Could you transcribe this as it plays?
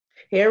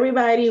Hey,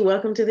 everybody,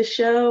 welcome to the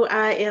show.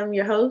 I am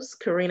your host,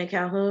 Karina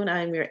Calhoun.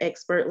 I'm your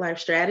expert life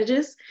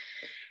strategist,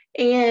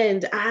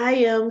 and I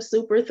am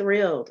super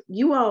thrilled.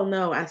 You all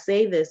know I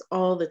say this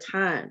all the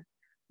time,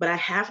 but I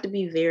have to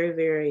be very,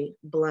 very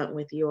blunt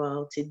with you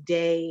all.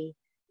 Today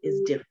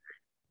is different.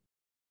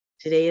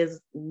 Today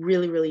is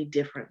really, really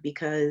different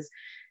because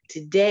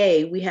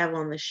today we have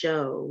on the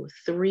show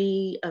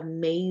three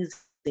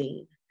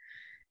amazing,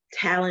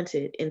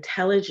 talented,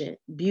 intelligent,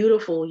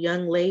 beautiful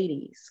young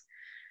ladies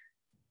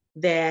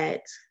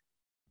that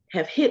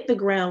have hit the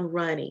ground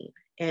running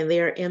and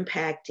they're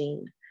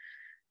impacting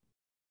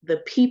the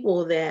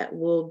people that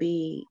will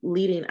be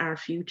leading our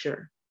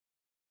future.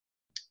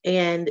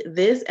 And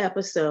this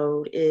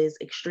episode is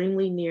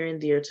extremely near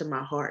and dear to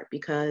my heart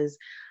because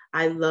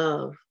I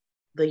love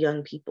the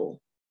young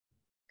people.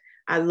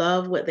 I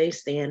love what they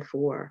stand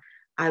for.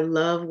 I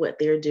love what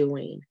they're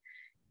doing.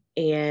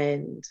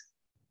 And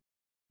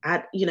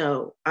I'm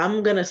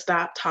going to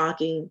stop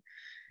talking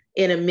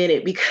in a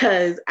minute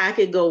because I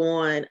could go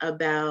on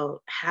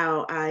about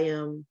how I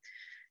am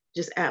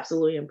just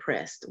absolutely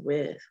impressed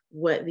with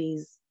what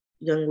these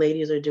young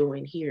ladies are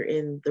doing here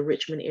in the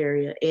Richmond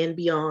area and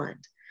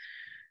beyond.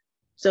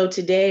 So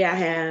today I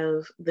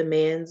have the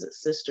Manns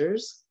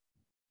sisters,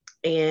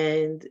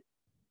 and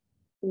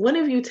one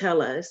of you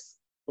tell us,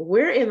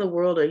 where in the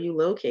world are you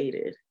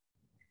located?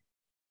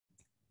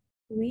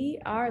 We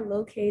are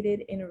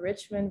located in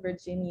Richmond,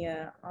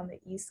 Virginia, on the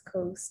East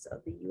Coast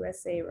of the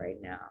USA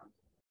right now.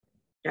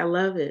 I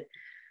love it.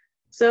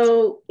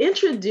 So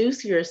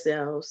introduce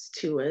yourselves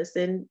to us,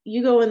 and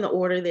you go in the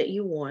order that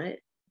you want.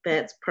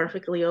 That's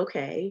perfectly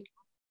okay.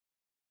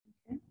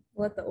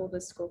 Let the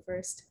oldest go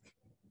first.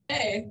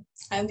 Hey,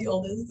 I'm the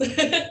oldest.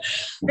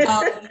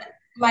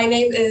 My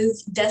name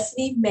is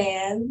Destiny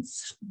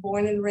Manns,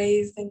 born and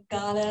raised in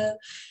Ghana.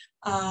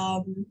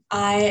 I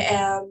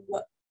am,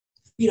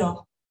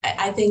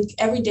 I think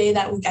every day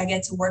that I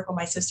get to work with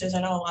my sisters,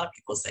 I know a lot of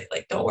people say,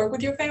 like, don't work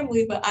with your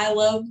family, but I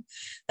love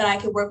that I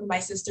can work with my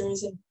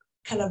sisters and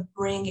kind of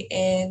bring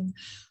in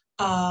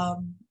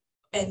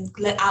and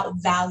let out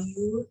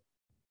value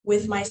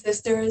with my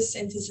sisters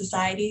into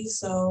society.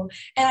 So,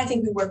 and I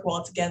think we work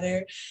well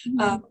together.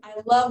 I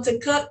love to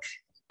cook.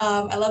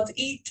 I love to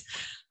eat.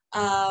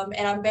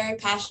 And I'm very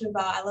passionate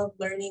I love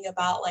learning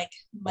about like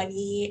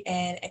money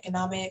and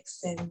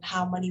economics and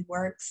how money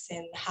works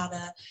and how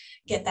to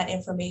get that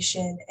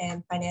information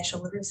and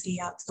financial literacy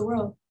out to the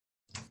world.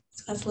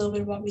 So that's a little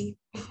bit about me.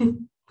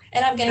 And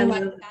I'm getting my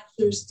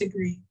bachelor's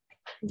degree.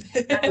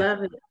 I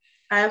love it.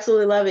 I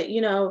absolutely love it.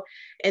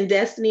 And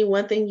Destiny,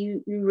 one thing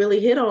you really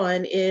hit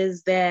on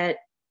is that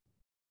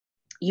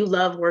you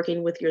love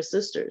working with your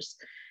sisters.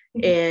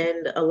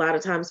 And a lot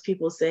of times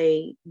people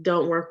say,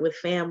 don't work with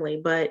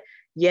family. But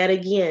yet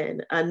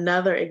again,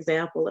 another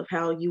example of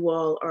how you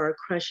all are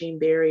crushing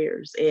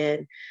barriers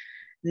and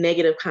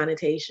negative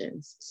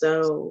connotations.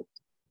 So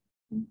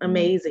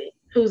amazing.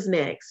 Who's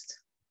next?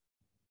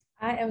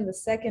 I am the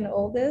second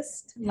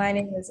oldest. My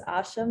name is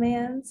Asha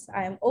Manns.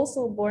 I am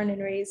also born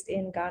and raised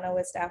in Ghana,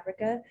 West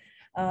Africa.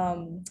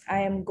 I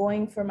am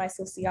going for my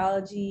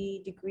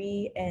sociology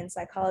degree and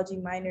psychology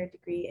minor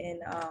degree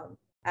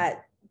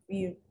at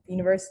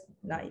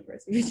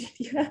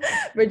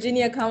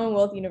Virginia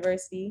Commonwealth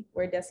University,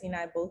 where Destiny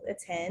and I both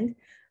attend.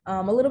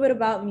 A little bit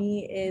about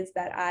me is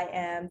that I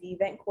am the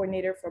event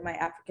coordinator for my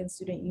African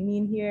Student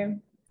Union here.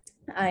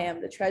 I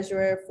am the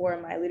treasurer for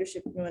my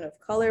Leadership Women of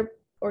Color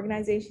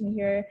organization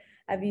here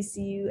at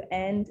VCU,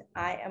 and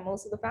I am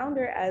also the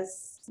founder,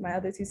 as my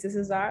other two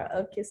sisters are,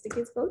 of Kids to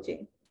Kids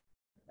Coaching.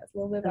 That's a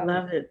little bit about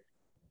me.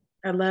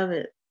 I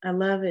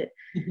love it.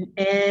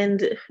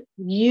 And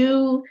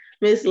you,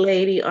 Miss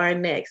Lady, are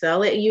next. I'll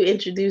let you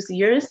introduce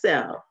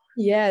yourself.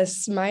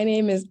 Yes, my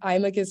name is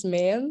Imacus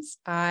Manns.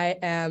 I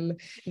am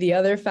the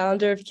other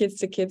founder of Kids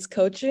to Kids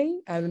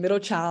Coaching. I'm the middle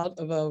child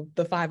of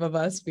the five of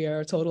us. We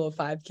are a total of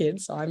 5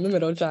 kids, so I'm the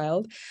middle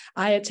child.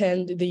 I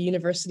attend the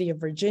University of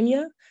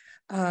Virginia.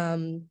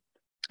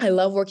 I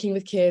love working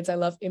with kids. I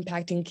love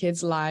impacting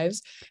kids'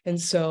 lives.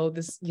 And so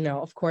this,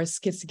 of course,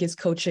 Kids to Kids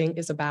Coaching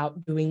is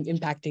about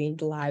impacting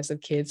the lives of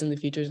kids and the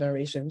future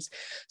generations.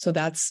 So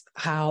that's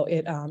how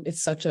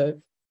it's such a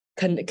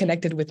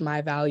connected with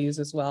my values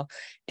as well.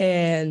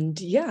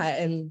 And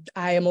and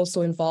I am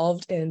also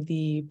involved in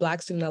the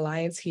Black Student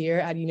Alliance here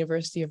at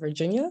University of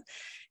Virginia.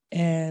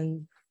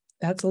 And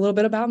that's a little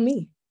bit about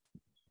me.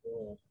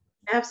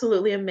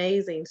 Absolutely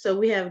amazing. So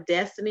we have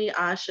Destiny,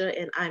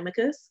 Asha, and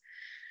Imacus.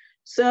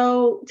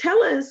 So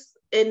tell us,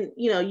 and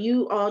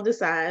you all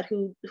decide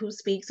who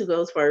speaks, who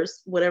goes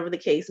first, whatever the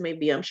case may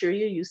be. I'm sure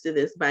you're used to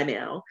this by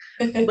now.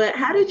 But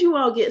how did you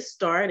all get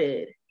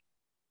started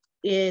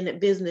in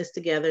business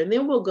together? And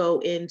then we'll go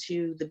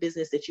into the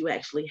business that you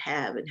actually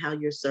have and how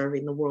you're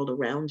serving the world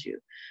around you.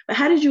 But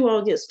how did you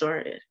all get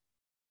started?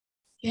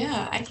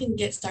 Yeah, I can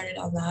get started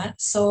on that.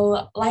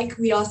 So like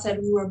we all said,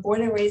 we were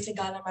born and raised in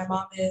Ghana. My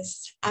mom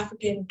is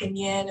African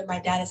Ghanaian and my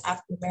dad is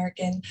African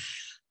American.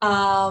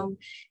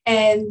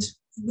 And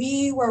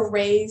we were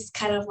raised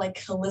kind of like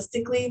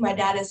holistically. My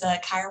dad is a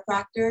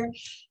chiropractor.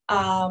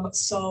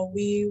 So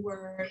we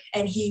were,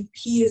 and he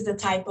is the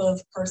type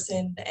of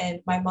person,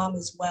 and my mom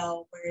as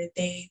well, where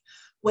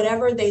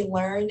whatever they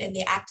learned, and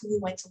they actively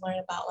went to learn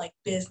about like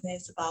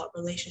business, about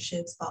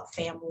relationships, about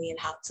family, and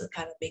how to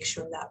kind of make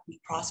sure that we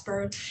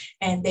prospered.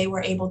 And they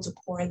were able to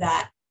pour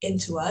that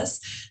into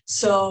us.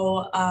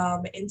 So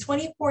in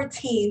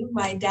 2014,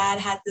 my dad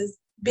had this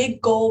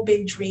big goal,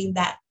 big dream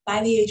that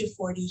by the age of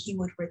 40, he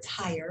would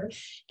retire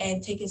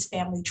and take his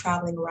family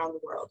traveling around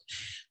the world.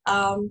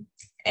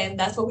 And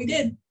that's what we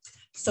did.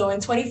 So in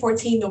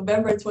 2014,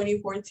 November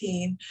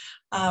 2014,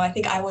 I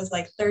think I was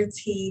like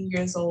 13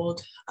 years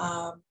old,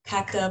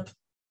 packed up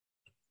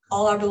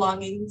all our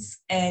belongings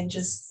and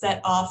just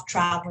set off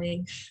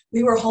traveling.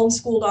 We were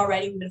homeschooled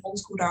already. We've been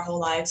homeschooled our whole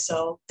lives.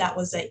 So that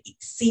was a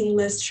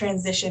seamless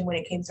transition when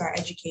it came to our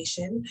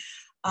education.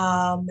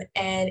 And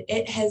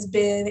it has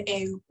been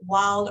a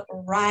wild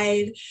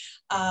ride.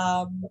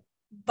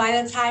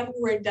 By the time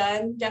we were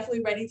done,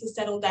 definitely ready to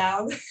settle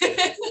down.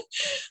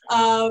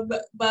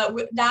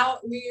 But now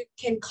we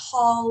can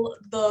call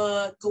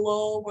the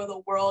globe or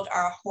the world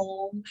our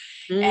home.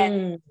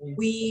 And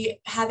we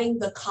having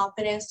the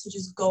confidence to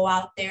just go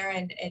out there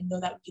and know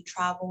that we can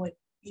travel and,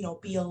 you know,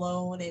 be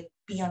alone and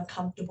be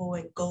uncomfortable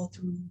and go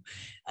through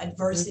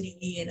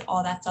adversity and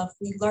all that stuff.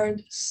 We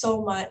learned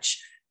so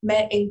much,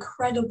 met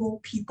incredible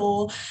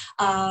people.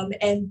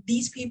 And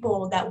these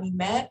people that we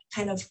met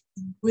kind of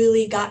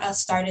really got us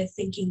started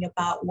thinking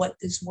about what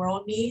this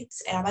world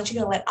needs. And I'm actually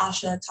going to let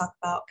Asha talk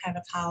about kind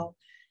of how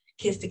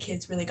Kids to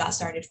Kids really got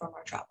started from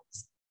our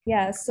travels.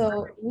 Yeah,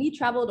 so we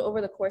traveled over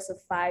the course of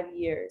 5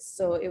 years.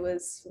 So it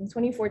was from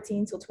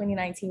 2014 till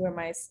 2019 where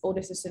my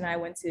older sister and I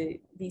went to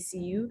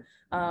VCU.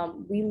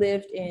 We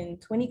lived in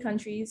 20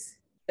 countries,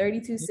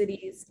 32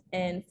 cities,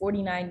 and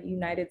 49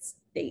 United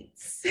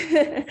States.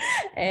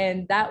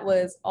 And that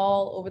was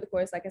all over the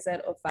course, like I said,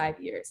 of 5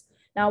 years.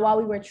 Now, while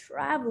we were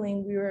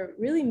traveling, we were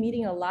really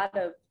meeting a lot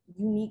of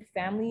unique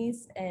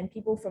families and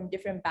people from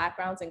different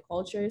backgrounds and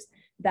cultures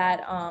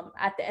that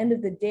at the end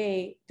of the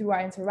day, through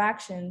our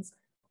interactions,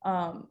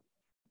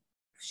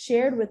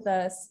 shared with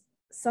us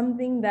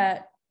something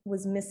that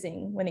was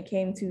missing when it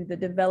came to the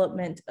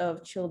development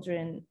of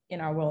children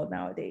in our world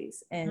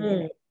nowadays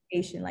and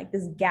education, like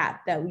this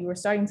gap that we were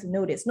starting to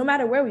notice. No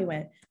matter where we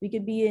went, we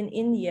could be in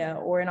India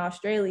or in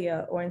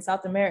Australia or in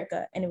South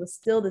America, and it was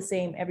still the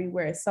same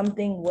everywhere.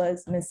 Something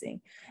was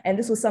missing. And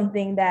this was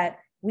something that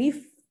we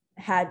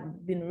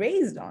had been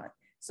raised on.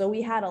 So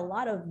we had a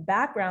lot of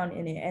background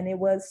in it, and it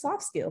was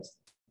soft skills.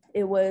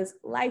 It was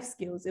life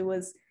skills. It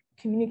was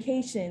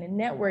communication and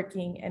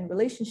networking and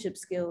relationship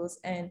skills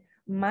and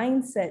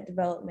mindset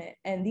development.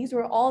 And these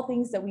were all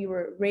things that we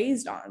were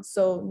raised on.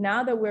 So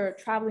now that we're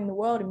traveling the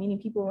world and meeting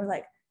people, we're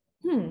like,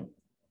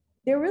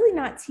 they're really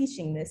not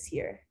teaching this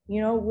here.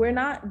 You know,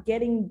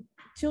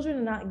 children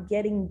are not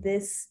getting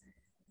this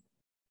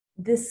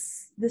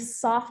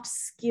soft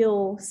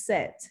skill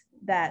set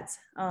that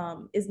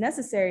is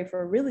necessary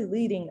for really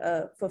leading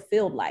a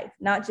fulfilled life,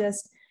 not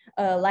just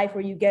a life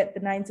where you get the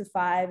 9 to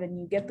 5 and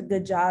you get the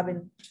good job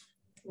and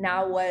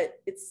now what,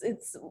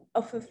 it's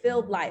a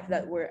fulfilled life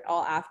that we're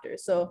all after.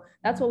 So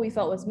that's what we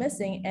felt was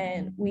missing.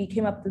 And we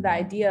came up with the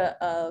idea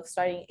of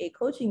starting a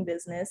coaching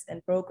business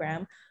and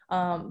program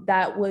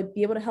that would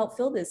be able to help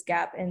fill this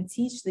gap and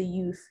teach the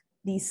youth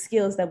these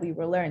skills that we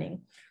were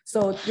learning.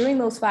 So during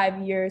those 5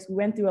 years, we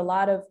went through a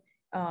lot of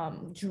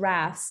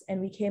drafts, and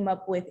we came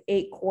up with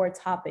 8 core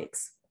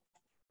topics.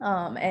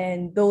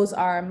 And those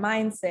are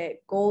mindset,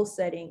 goal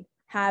setting,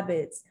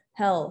 habits,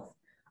 health,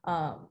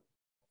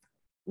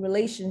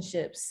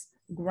 relationships,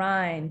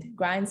 grind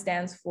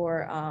stands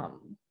for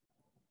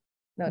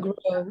grind,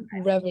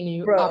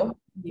 revenue,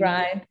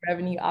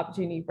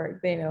 opportunity,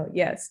 work. They know,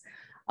 yes.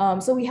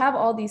 So we have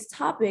all these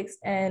topics,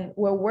 and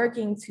we're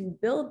working to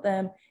build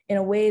them in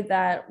a way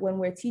that when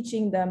we're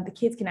teaching them, the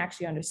kids can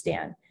actually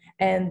understand.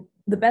 And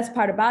the best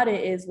part about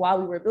it is, while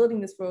we were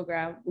building this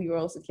program, we were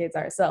also kids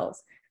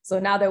ourselves. So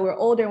now that we're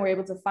older and we're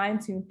able to fine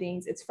tune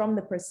things, it's from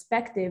the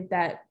perspective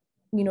that,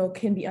 you know,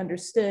 can be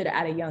understood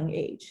at a young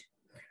age.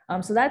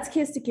 So that's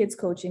Kids to Kids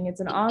Coaching. It's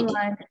an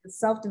online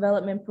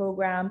self-development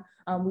program.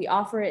 We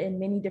offer it in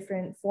many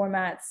different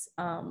formats,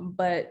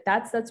 but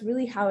that's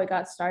really how it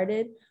got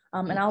started.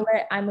 And I'll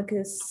let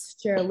Imachus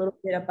share a little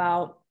bit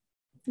about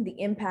the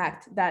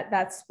impact that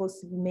that's supposed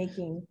to be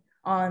making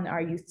on our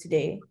youth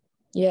today.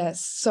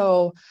 Yes.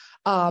 So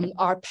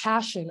our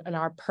passion and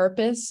our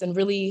purpose and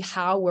really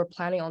how we're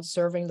planning on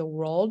serving the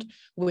world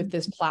with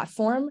this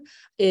platform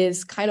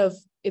is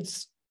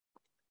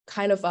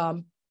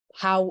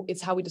how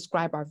we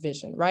describe our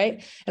vision,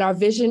 right? And our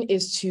vision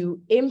is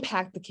to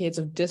impact the kids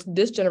of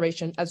this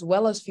generation as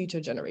well as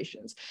future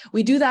generations.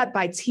 We do that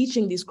by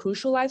teaching these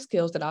crucial life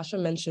skills that Asha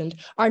mentioned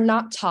are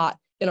not taught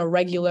in a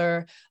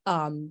regular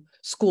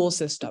school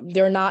system.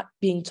 They're not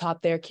being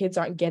taught there. Kids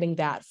aren't getting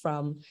that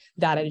from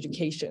that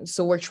education.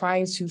 So we're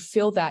trying to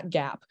fill that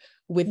gap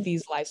with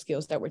these life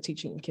skills that we're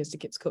teaching in Kids to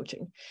Kids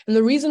Coaching. And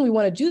the reason we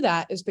want to do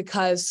that is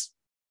because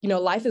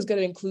life is going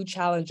to include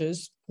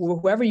challenges.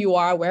 Whoever you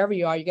are, wherever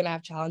you are, you're going to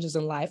have challenges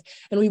in life.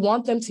 And we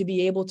want them to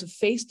be able to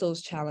face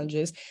those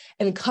challenges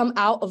and come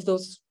out of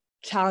those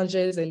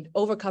challenges and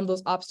overcome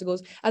those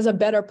obstacles as a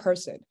better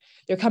person.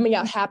 They're coming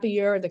out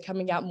happier, they're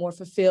coming out more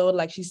fulfilled,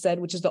 like she said,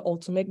 which is the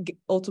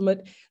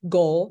ultimate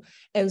goal.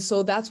 And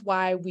so that's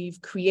why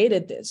we've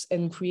created this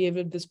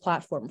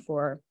platform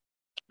for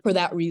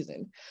that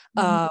reason.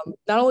 Not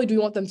only do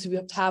we want them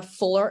to have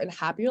fuller and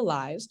happier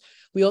lives,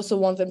 we also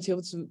want them to be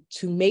able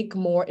to make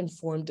more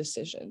informed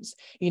decisions,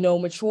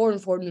 mature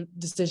informed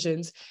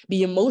decisions,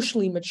 be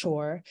emotionally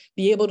mature,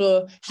 be able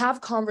to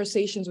have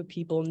conversations with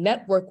people,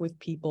 network with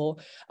people,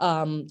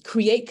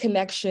 create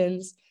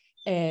connections,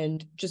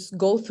 and just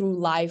go through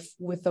life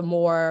with a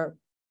more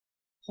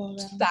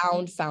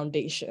sound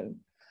foundation.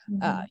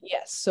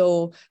 Yes,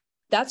 so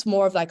that's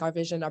more of like our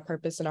vision, our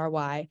purpose, and our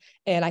why.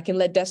 And I can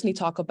let Destiny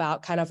talk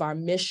about kind of our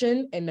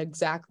mission and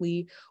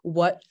exactly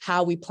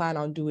how we plan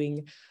on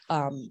doing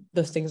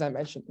those things I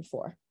mentioned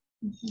before.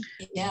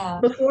 Yeah.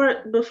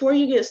 Before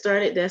you get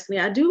started, Destiny,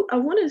 I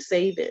want to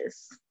say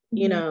this,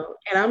 and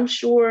I'm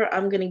sure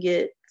I'm going to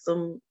get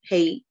some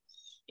hate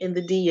in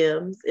the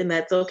DMs, and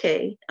that's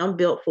okay. I'm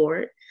built for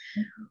it.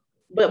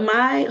 But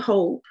my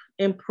hope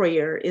and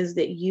prayer is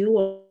that you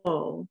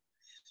all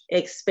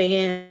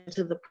expand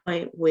to the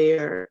point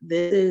where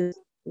this is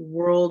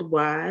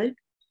worldwide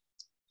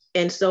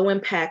and so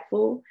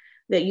impactful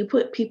that you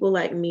put people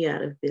like me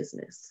out of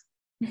business.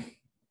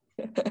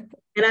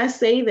 And I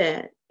say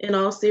that in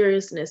all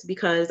seriousness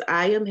because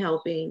I am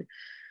helping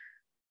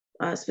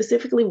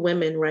specifically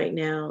women right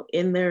now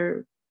in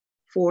their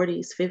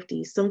 40s,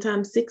 50s,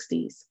 sometimes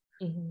 60s,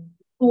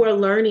 who are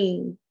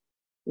learning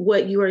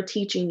what you are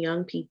teaching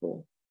young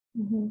people.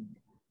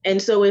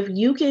 And so if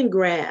you can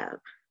grab,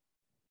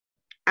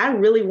 I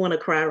really want to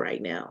cry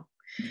right now.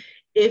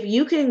 If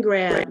you can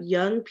grab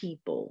young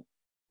people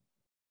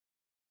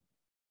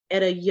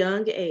at a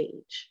young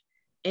age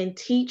and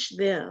teach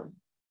them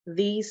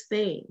these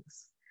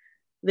things,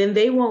 then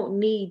they won't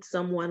need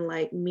someone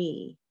like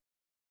me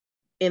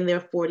in their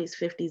 40s,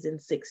 50s, and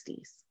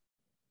 60s.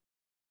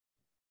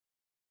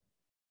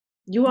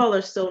 You all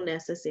are so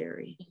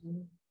necessary.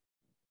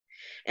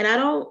 And I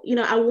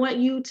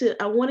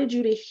wanted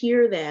you to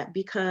hear that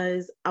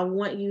because I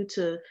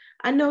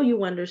know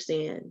you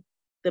understand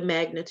the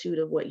magnitude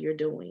of what you're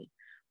doing,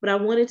 but I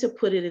wanted to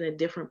put it in a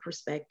different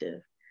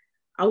perspective.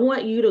 I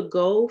want you to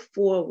go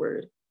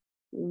forward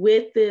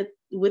with the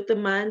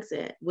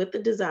mindset, with the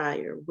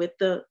desire, with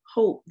the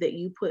hope that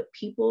you put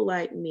people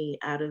like me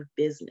out of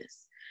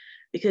business.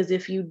 Because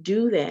if you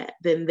do that,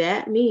 then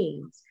that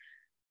means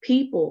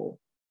people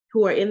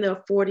who are in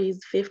their 40s,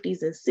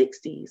 50s, and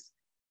 60s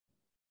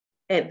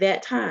at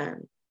that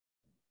time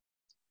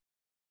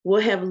will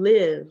have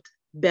lived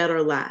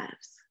better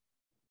lives.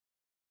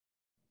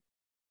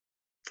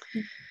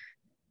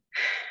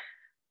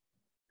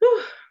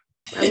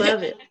 I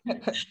love it.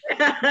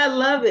 I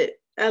love it.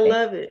 I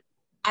love it.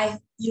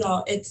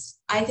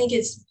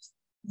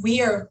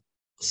 We are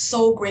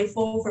so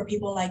grateful for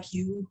people like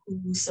you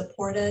who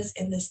support us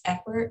in this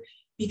effort,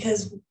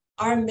 because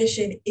our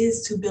mission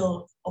is to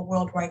build a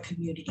worldwide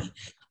community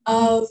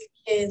of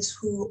kids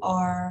who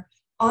are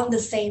on the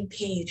same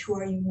page, who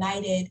are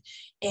united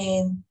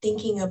in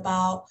thinking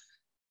about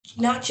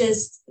not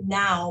just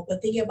now,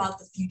 but thinking about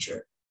the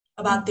future,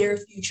 about their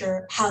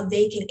future, how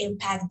they can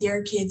impact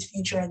their kids'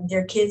 future and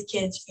their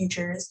kids'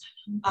 futures.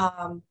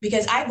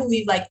 Because I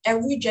believe like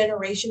every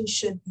generation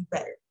should be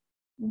better.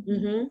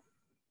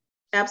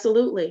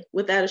 Absolutely,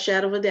 without a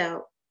shadow of a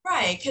doubt.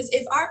 Right, because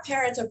if our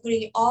parents are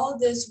putting all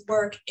this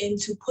work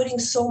into putting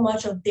so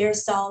much of their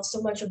selves,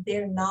 so much of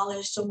their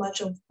knowledge, so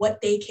much of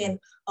what they can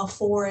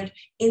afford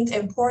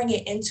and pouring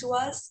it into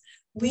us,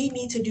 we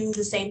need to do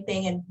the same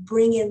thing and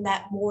bring in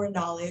that more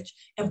knowledge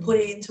and put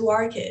it into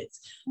our kids.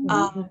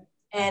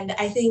 And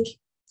I think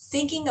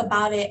thinking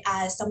about it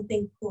as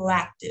something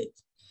proactive.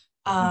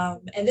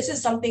 And this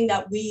is something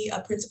that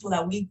a principle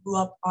that we grew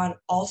up on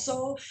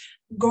also,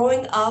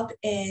 growing up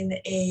in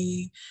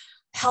a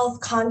health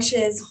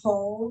conscious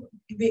home,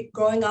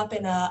 growing up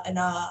in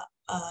a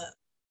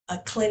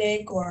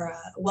clinic or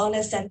a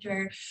wellness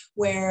center,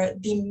 where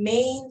the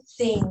main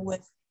thing was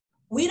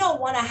we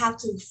don't want to have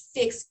to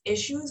fix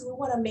issues. We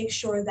want to make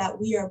sure that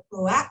we are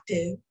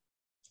proactive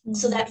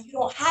so that you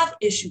don't have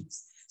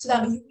issues, so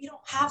that we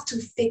don't have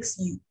to fix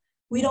you.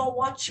 We don't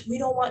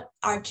want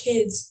our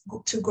kids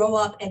to grow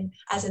up and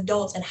as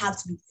adults and have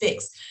to be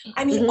fixed.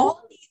 I mean,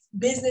 all these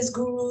business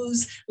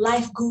gurus,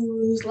 life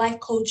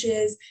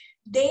coaches,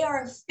 they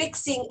are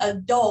fixing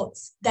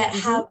adults that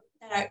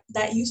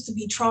that used to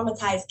be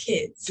traumatized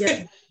kids.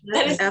 Yeah,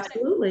 that is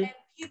absolutely.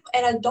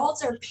 And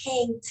adults are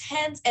paying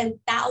tens and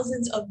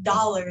thousands of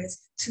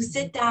dollars to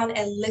sit down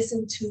and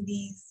listen to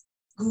these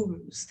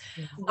gurus.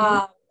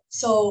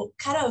 So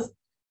kind of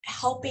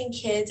helping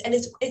kids, and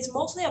it's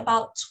mostly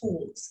about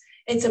tools.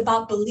 It's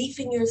about belief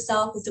in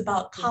yourself. It's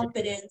about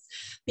confidence,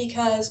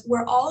 because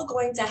we're all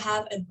going to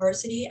have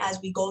adversity as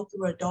we go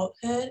through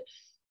adulthood.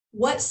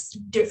 What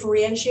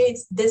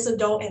differentiates this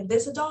adult and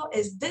this adult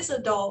is this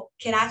adult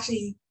can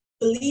actually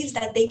believes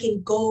that they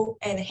can go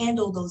and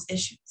handle those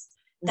issues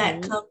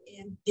that come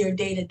in their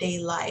day-to-day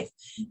life.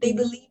 They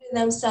believe in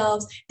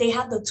themselves. They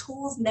have the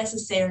tools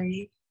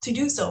necessary to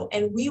do so.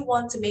 And we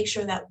want to make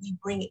sure that we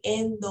bring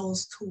in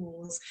those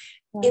tools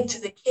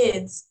into the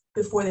kids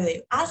before they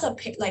leave. As a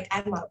like,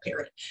 I'm not a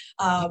parent,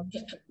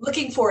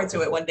 looking forward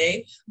to it one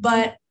day.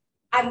 But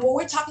when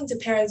we're talking to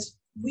parents,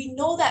 we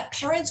know that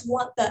parents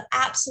want the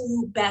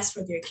absolute best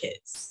for their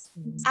kids,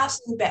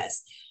 absolute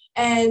best.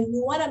 And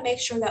we want to make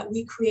sure that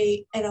we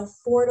create an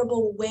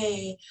affordable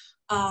way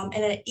and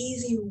an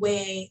easy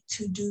way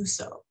to do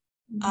so.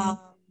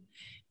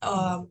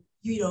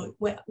 You know,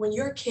 when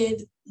your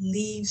kid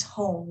leaves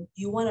home,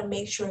 you want to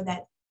make sure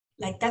that,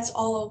 like, that's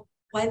all.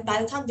 By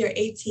the time they're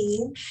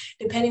 18,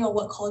 depending on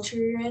what culture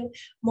you're in,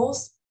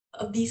 most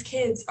of these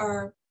kids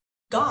are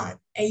gone.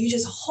 And you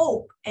just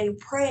hope and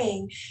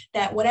praying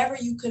that whatever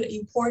you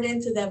poured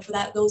into them for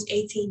those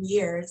 18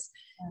 years,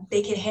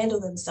 they can handle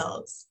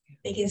themselves.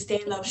 They can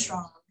stand up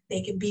strong.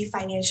 They can be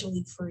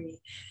financially free.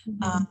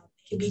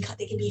 They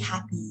can be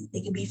happy.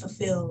 They can be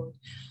fulfilled.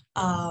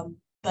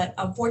 But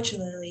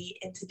unfortunately,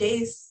 in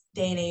today's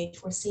day and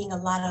age, we're seeing a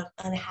lot of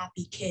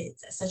unhappy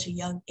kids at such a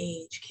young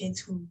age, kids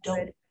who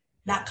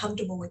not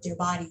comfortable with their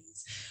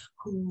bodies,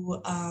 who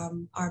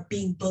are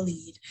being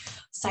bullied,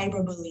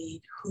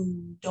 cyberbullied,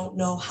 who don't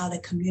know how to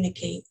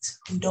communicate,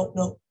 who don't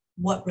know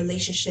what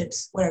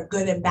are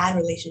good and bad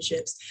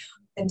relationships,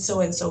 and so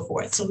on and so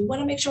forth. So we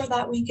want to make sure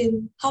that we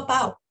can help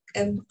out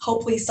and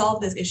hopefully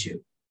solve this issue.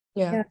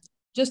 Yeah.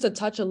 Just to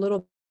touch a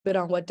little bit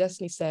on what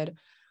Destiny said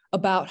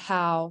about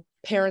how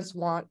parents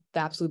want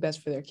the absolute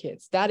best for their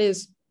kids. That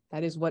is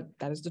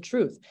the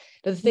truth.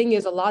 The thing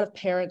is, a lot of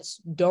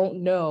parents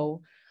don't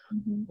know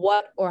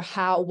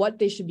what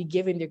they should be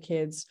giving their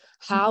kids,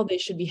 how they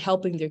should be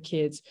helping their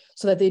kids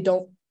so that they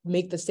don't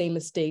make the same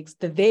mistakes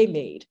that they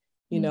made,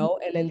 you know,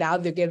 and then now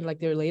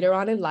they're later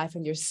on in life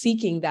and you're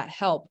seeking that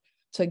help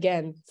to,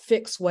 again,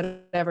 fix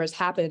whatever has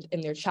happened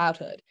in their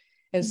childhood.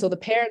 And so the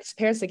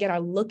parents again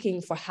are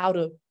looking for how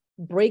to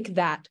break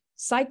that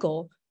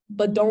cycle,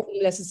 but don't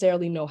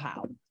necessarily know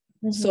how.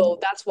 So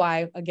that's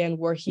why, again,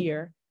 we're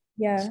here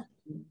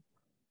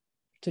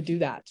to do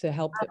that, to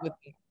help with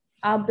it.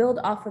 I'll build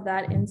off of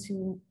that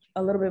into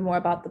a little bit more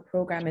about the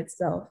program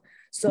itself.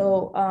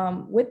 So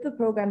with the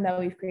program that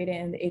we've created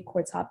in the 8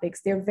 core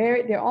topics,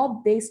 they're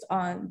all based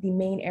on the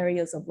main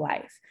areas of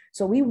life.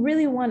 So we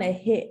really want to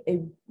hit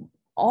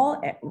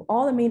all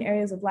the main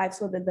areas of life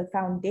so that the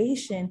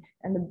foundation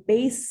and the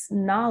base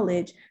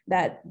knowledge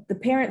that the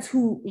parents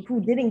who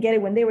didn't get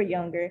it when they were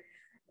younger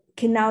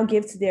can now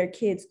give to their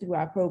kids through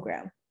our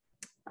program.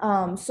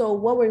 So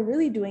what we're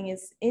really doing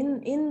is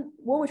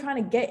what we're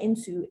trying to get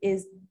into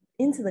is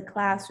into the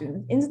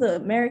classroom, into the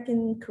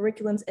American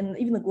curriculums and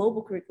even the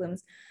global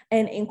curriculums,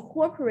 and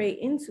incorporate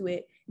into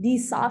it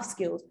these soft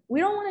skills.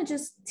 We don't want to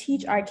just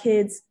teach our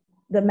kids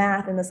the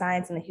math and the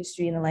science and the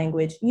history and the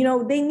language. You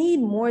know, they need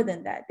more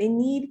than that. They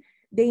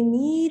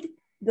need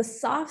the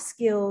soft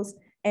skills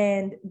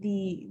and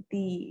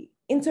the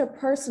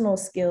interpersonal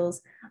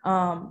skills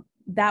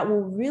that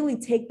will really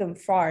take them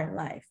far in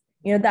life.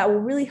 You know, that will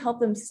really help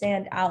them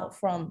stand out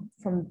from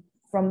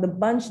the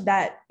bunch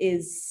that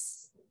is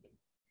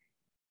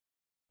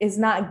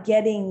not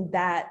getting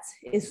that,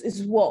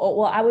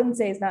 well, I wouldn't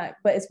say it's not,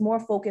 but it's more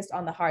focused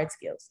on the hard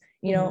skills.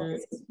 You know,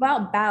 it's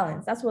about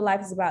balance. That's what life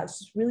is about. It's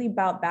just really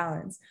about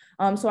balance.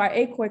 So our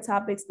 8 core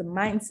topics, the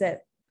mindset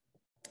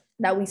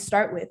that we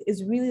start with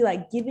is really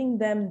like giving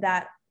them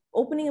that,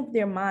 opening up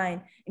their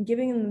mind and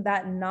giving them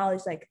that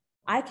knowledge, like,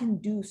 I can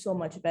do so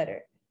much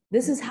better.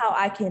 This is how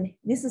I can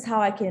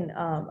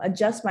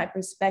adjust my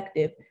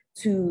perspective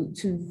to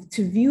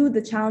view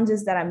the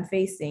challenges that I'm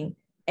facing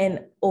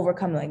and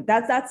overcome them.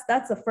 That's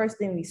the first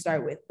thing we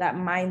start with, that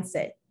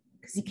mindset,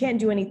 because you can't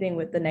do anything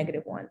with the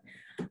negative one.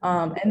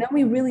 And then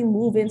we really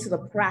move into the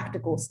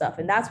practical stuff.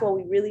 And that's what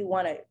we really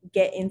want to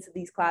get into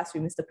these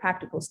classrooms, the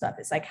practical stuff.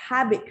 It's like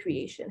habit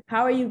creation.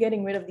 How are you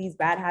getting rid of these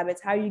bad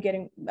habits? How are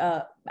you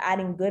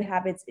adding good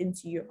habits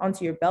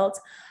onto your belt?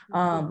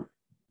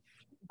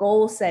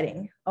 Goal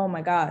setting. Oh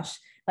my gosh.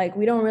 Like,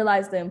 we don't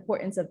realize the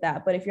importance of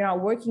that. But if you're not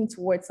working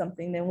towards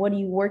something, then what are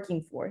you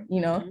working for?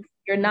 You know,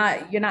 you're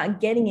not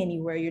getting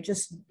anywhere. You're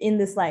just in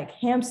this like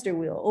hamster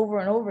wheel over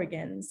and over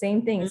again.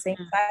 Same thing, same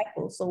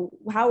cycle. So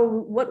what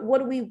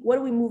are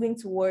we moving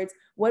towards?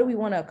 What do we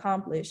want to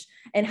accomplish?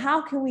 And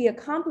how can we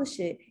accomplish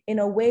it in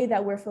a way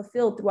that we're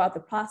fulfilled throughout the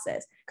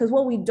process? Because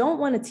what we don't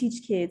want to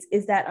teach kids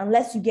is that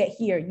unless you get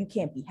here, you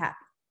can't be happy.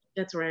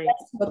 That's right.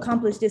 Unless you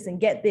accomplish this and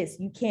get this,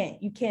 you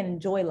can't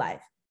enjoy life.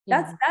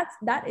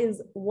 That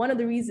is one of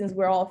the reasons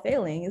we're all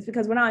failing, is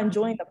because we're not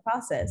enjoying the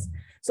process.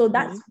 So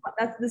that's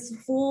this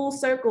full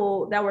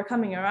circle that we're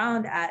coming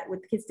around at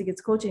with Kids to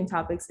Kids coaching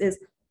topics. Is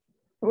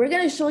we're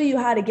going to show you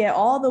how to get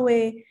all the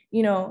way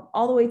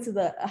to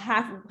the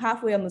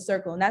halfway on the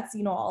circle. And that's,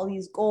 all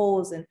these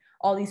goals and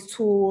all these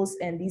tools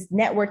and these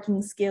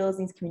networking skills,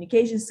 these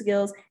communication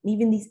skills, and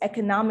even these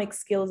economic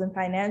skills and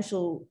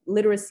financial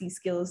literacy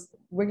skills.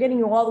 We're getting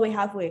you all the way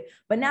halfway.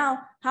 But now,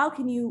 how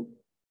can you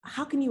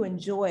how can you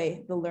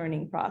enjoy the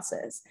learning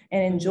process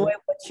and enjoy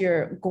what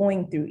you're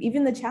going through,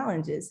 even the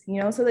challenges,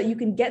 you know, so that you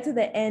can get to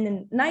the end,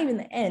 and not even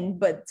the end,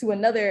 but to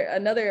another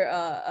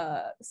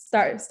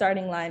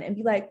starting line and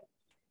be like,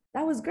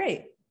 that was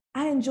great.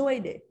 I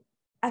enjoyed it.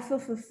 I feel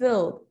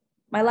fulfilled.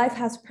 My life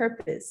has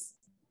purpose.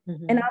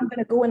 And I'm going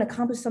to go and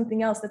accomplish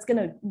something else that's going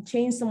to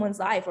change someone's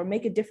life or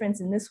make a difference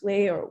in this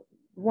way or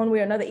one way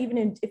or another,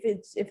 even if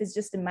it's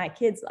just in my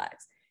kids'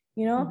 lives,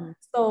 you know?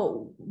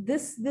 So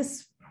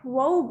this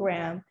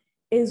program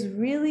is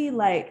really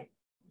like,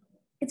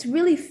 it's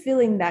really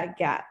filling that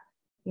gap,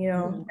 you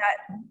know,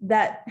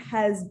 that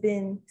has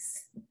been,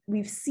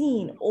 we've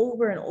seen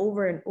over and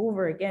over and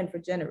over again for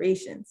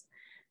generations.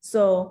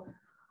 So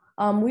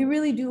we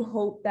really do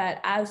hope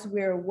that as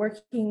we're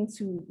working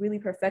to really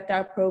perfect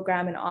our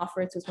program and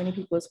offer it to as many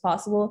people as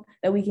possible,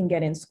 that we can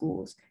get in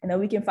schools and that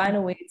we can find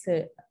a way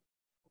to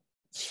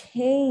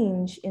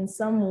change in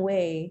some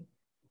way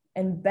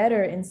and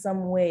better in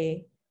some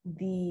way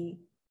the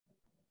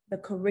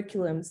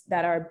curriculums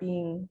that are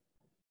being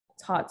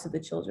taught to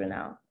the children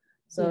now.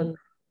 So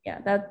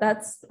yeah,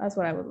 that's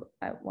what I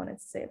wanted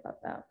to say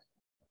about that.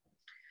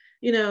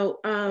 You know,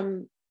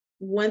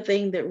 one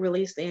thing that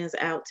really stands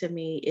out to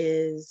me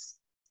is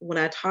when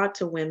I talk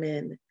to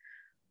women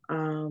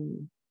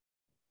in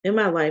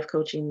my life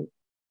coaching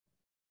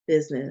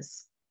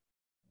business,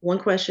 one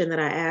question that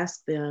I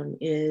ask them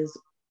is,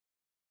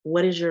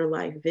 what is your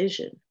life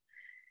vision?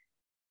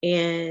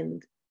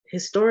 And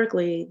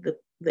historically,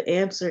 the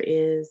answer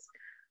is,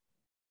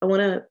 I want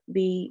to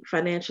be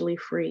financially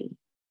free.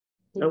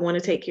 I want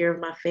to take care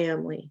of my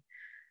family.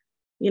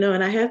 You know,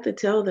 and I have to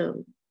tell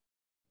them,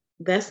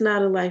 that's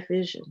not a life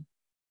vision.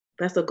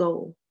 That's a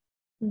goal.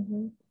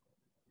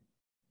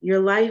 Your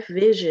life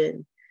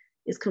vision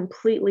is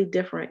completely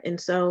different.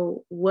 And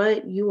so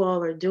what you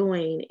all are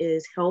doing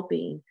is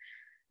helping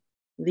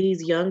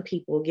these young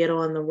people get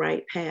on the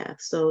right path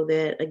so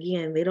that,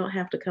 again, they don't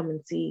have to come and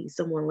see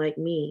someone like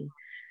me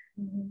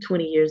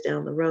 20 years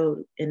down the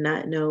road and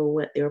not know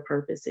what their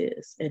purpose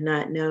is and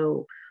not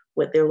know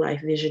what their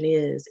life vision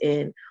is.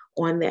 And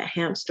on that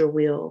hamster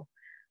wheel,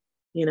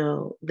 you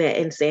know, that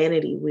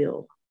insanity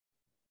wheel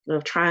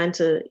of trying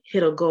to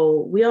hit a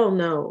goal. We all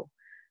know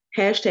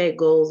hashtag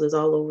goals is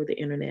all over the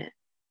internet.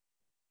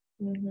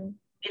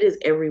 It is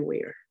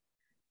everywhere.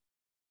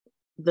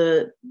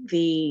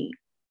 The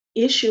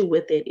issue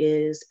with it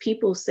is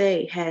people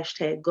say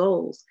hashtag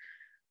goals,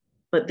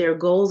 but their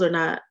goals are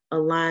not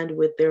aligned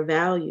with their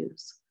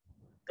values.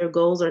 Their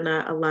goals are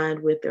not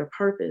aligned with their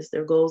purpose.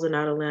 Their goals are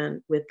not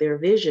aligned with their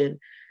vision.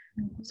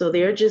 So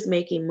they're just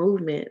making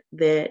movement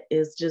that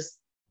is just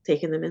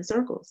taking them in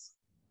circles.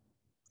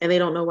 And they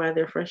don't know why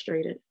they're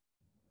frustrated.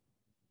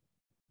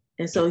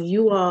 And so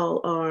you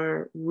all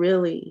are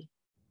really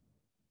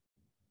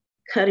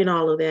cutting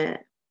all of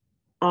that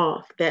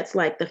off. That's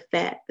like the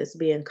fat that's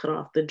being cut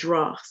off, the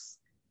dross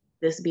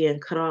that's being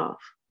cut off,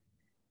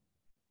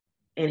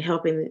 and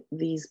helping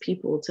these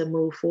people to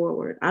move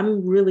forward.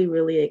 I'm really,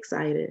 really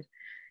excited.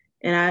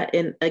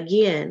 And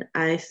again,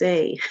 I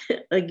say,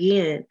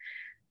 again,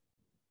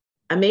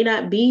 I may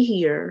not be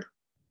here,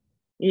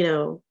 you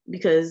know,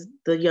 because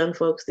the young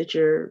folks that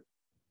you're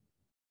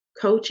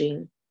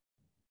coaching,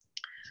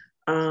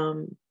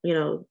 you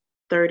know,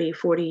 30,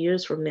 40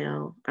 years from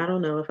now, I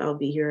don't know if I'll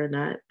be here or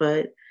not,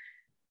 but,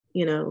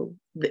 you know,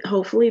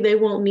 hopefully they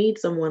won't need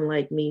someone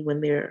like me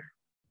when they're,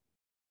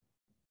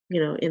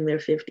 you know, in their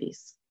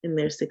 50s, in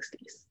their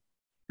 60s.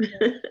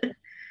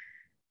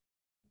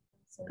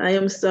 I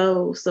am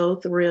so, so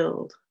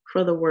thrilled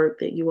for the work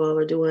that you all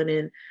are doing.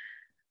 And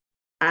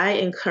I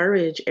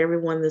encourage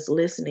everyone that's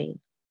listening,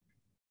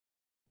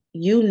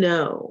 you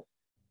know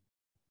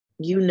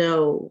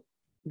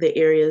the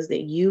areas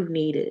that you've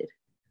needed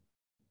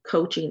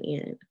coaching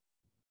in.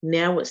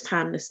 Now it's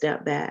time to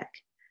step back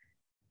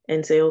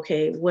and say,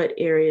 okay, what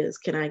areas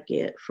can I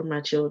get from my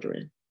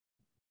children?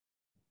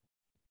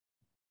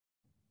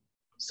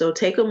 So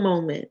take a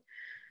moment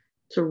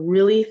to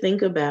really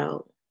think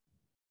about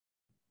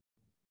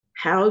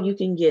how you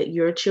can get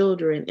your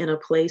children in a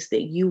place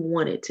that you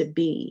wanted to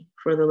be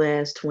for the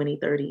last 20,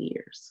 30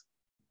 years.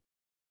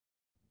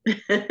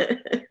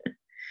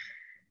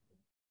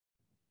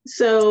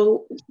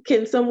 So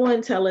can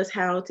someone tell us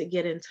how to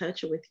get in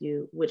touch with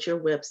you, with your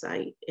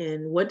website,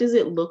 and what does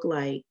it look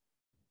like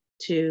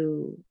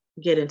to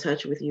get in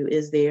touch with you?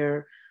 Is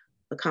there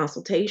a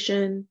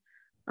consultation?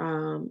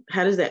 How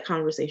does that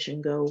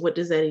conversation go? What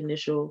does that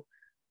initial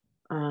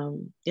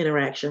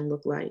interaction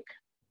look like?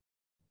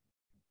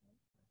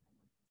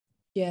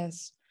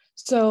 Yes.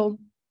 So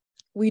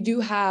we do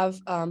have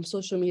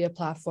social media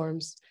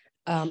platforms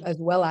as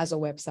well as a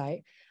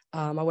website.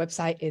 Our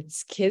website,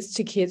 it's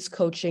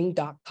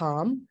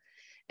kids2kidscoaching.com.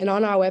 And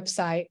on our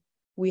website,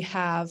 we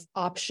have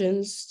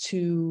options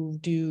to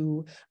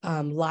do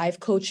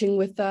live coaching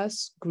with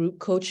us, group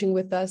coaching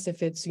with us,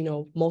 if it's, you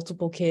know,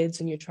 multiple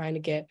kids and you're trying to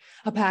get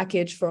a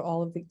package for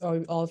all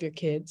of your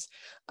kids.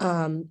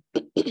 And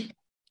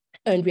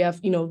we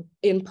have, you know,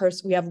 in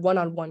person, we have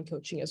one-on-one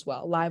coaching as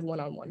well, live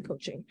one-on-one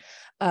coaching.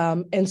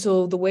 And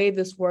so the way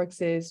this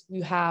works is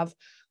you have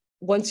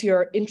once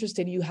you're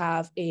interested, you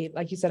have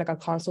like you said, like a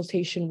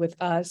consultation with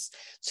us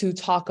to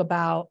talk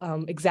about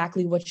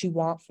exactly what you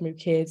want from your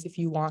kids. If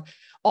you want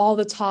all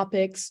the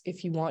topics,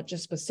 if you want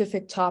just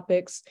specific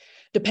topics,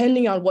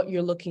 depending on what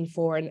you're looking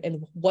for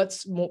and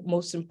what's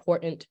most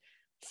important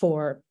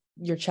for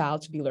your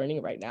child to be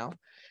learning right now.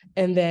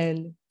 And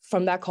then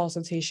from that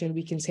consultation,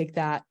 we can take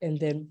that and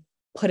then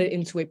put it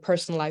into a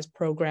personalized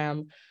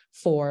program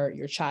for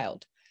your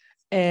child.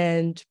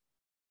 And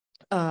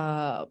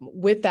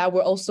with that,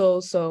 we're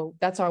also, so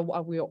that's our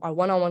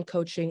one-on-one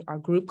coaching, our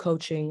group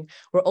coaching.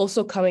 We're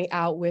also coming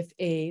out with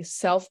a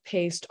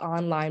self-paced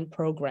online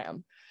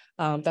program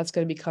that's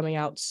going to be coming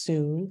out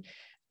soon.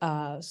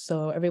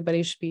 So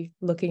everybody should be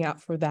looking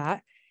out for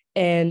that.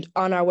 And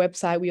on our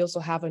website, we also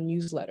have a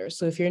newsletter.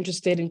 So if you're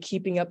interested in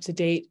keeping up to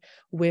date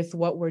with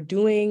what we're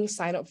doing,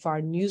 sign up for our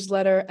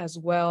newsletter, as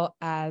well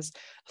as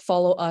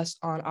follow us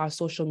on our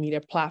social media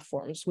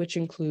platforms, which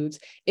includes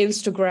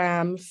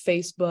Instagram,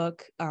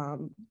 Facebook,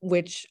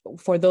 which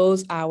for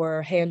those,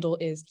 our handle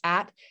is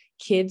at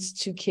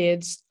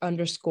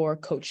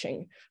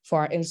kids2kids_coaching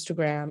for our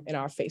Instagram and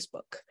our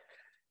Facebook.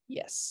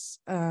 Yes.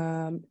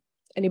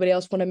 Anybody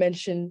else want to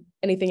mention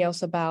anything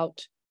else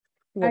about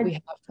what we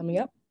have coming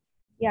up?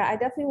 Yeah, I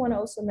definitely want to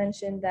also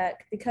mention that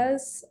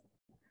because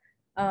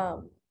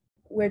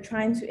we're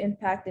trying to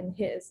impact and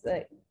get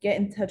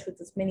in touch with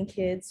as many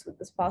kids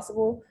as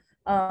possible,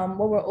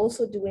 what we're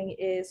also doing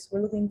is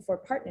we're looking for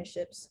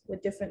partnerships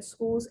with different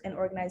schools and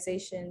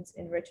organizations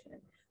in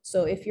Richmond.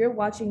 So if you're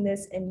watching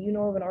this and you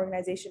know of an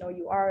organization or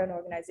you are an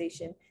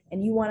organization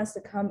and you want us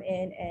to come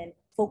in and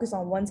focus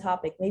on one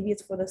topic, maybe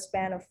it's for the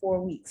span of 4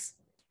 weeks,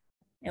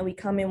 and we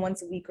come in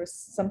once a week or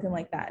something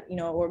like that,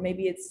 or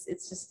maybe it's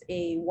just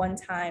a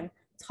one-time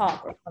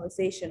talk or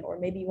conversation, or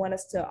maybe you want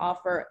us to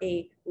offer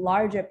a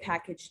larger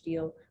package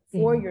deal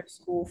for your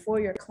school, for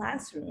your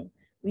classroom,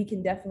 we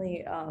can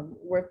definitely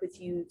work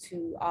with you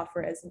to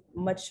offer as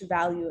much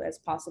value as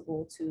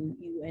possible to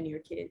you and your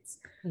kids.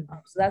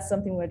 So that's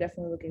something we're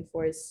definitely looking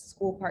for, is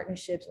school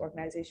partnerships,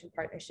 organization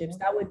partnerships.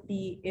 That would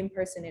be in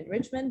person in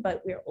Richmond,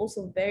 but we're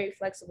also very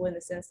flexible in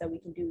the sense that we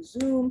can do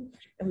Zoom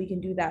and we can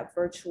do that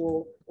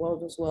virtual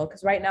world as well.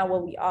 Because right now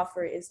what we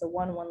offer is the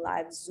one-on-one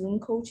live Zoom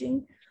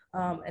coaching.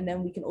 And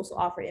then we can also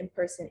offer in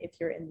person if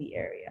you're in the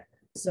area.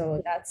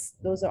 So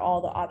those are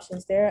all the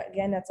options there.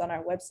 Again, that's on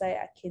our website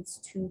at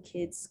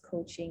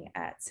kids2kidscoaching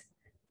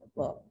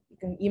well, you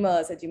can email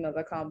us at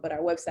gmail.com, but our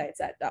website's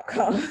at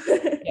 .com.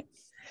 Yes.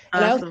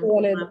 And I also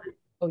wanted,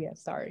 oh yeah,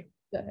 sorry.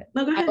 Go ahead.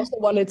 No, go ahead. I also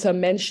wanted to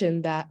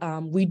mention that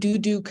we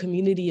do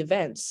community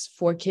events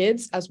for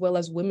kids as well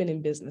as women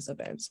in business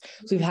events.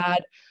 So we've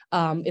had,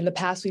 in the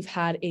past, we've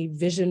had a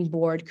vision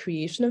board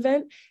creation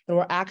event, and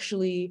we're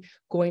actually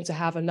going to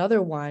have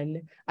another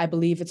one. I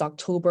believe it's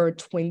October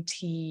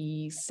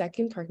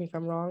 22nd. Correct me if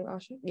I'm wrong,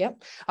 Asha.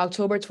 Yep.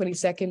 October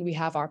 22nd, we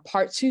have our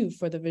part 2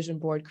 for the vision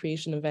board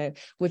creation event,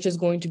 which is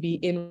going to be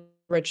in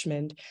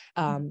Richmond.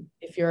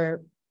 If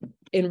you're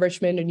in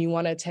Richmond and you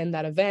want to attend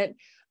that event,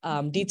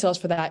 details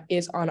for that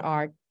is on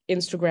our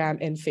Instagram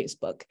and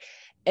Facebook.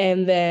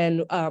 And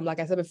then, like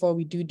I said before,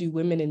 we do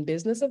women in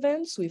business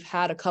events. We've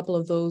had a couple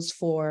of those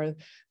for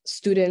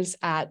students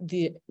at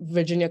the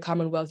Virginia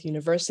Commonwealth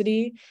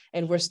University,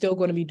 and we're still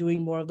going to be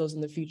doing more of those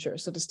in the future.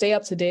 So to stay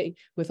up to date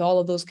with all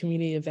of those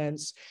community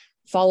events,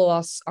 follow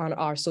us on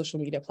our social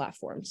media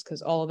platforms,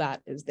 because all of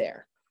that is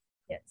there.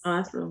 Yes.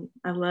 Awesome.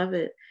 I love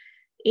it.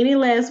 Any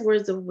last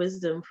words of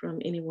wisdom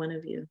from any one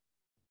of you?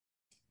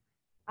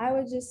 I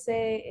would just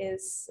say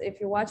is, if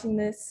you're watching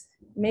this,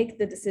 make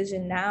the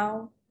decision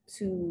now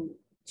to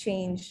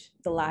change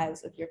the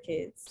lives of your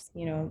kids.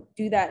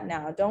 Do that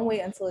now. Don't wait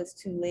until it's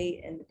too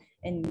late and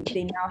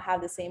they now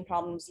have the same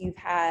problems you've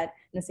had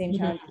and the same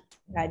challenges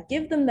you've had.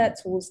 Give them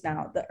that tools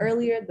now. The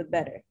earlier, the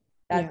better.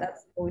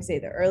 That's what we say.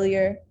 The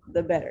earlier,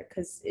 the better,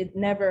 because it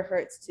never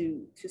hurts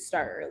to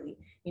start early.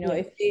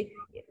 If they,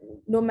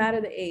 no matter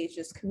the age,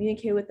 just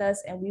communicate with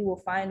us and we will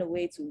find a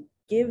way to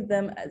give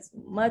them as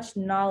much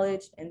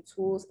knowledge and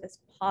tools as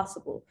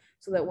possible,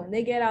 so that when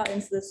they get out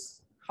into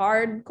this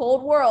hard,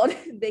 cold world,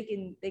 they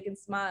can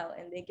smile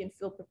and they can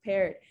feel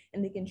prepared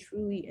and they can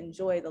truly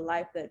enjoy the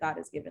life that God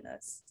has given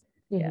us.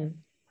 Yeah.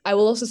 I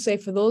will also say,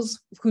 for those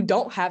who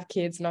don't have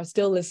kids and are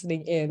still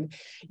listening in,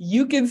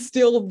 you can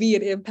still be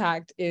an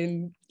impact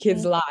in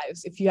kids'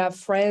 lives. If you have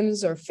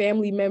friends or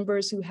family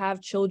members who have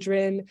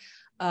children,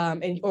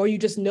 or you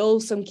just know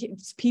some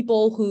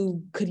people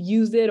who could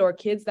use it, or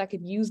kids that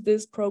could use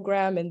this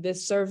program and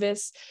this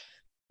service,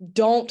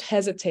 don't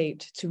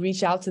hesitate to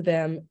reach out to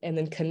them and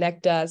then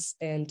connect us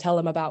and tell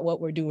them about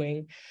what we're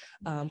doing,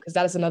 because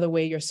that is another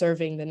way you're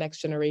serving the next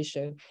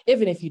generation,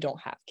 even if you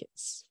don't have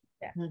kids.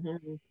 Yeah.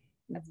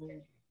 That's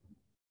good.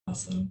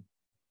 Awesome.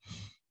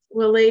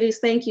 Well, ladies,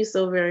 thank you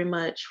so very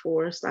much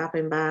for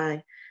stopping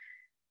by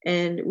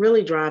and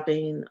really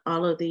dropping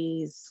all of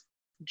these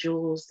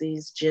jewels,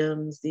 these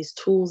gems, these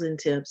tools and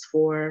tips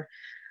for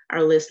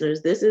our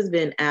listeners. This has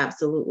been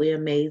absolutely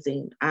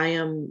amazing. I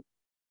am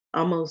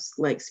almost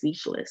like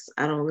speechless.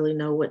 I don't really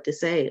know what to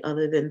say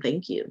other than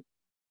thank you,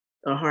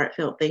 a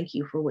heartfelt thank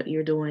you for what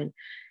you're doing.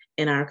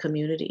 in our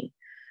community,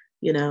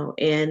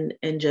 and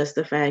just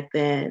the fact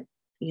that,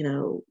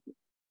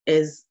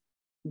 as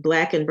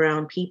Black and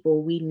brown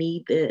people, we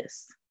need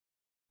this.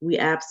 We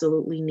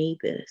absolutely need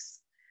this.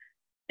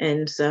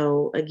 And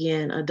so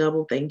again, a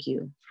double thank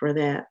you for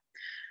that.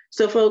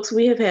 So folks,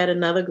 we have had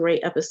another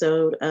great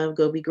episode of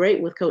Go Be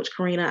Great with Coach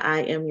Karina.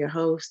 I am your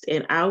host,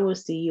 and I will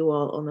see you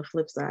all on the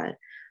flip side.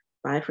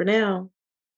 Bye for now.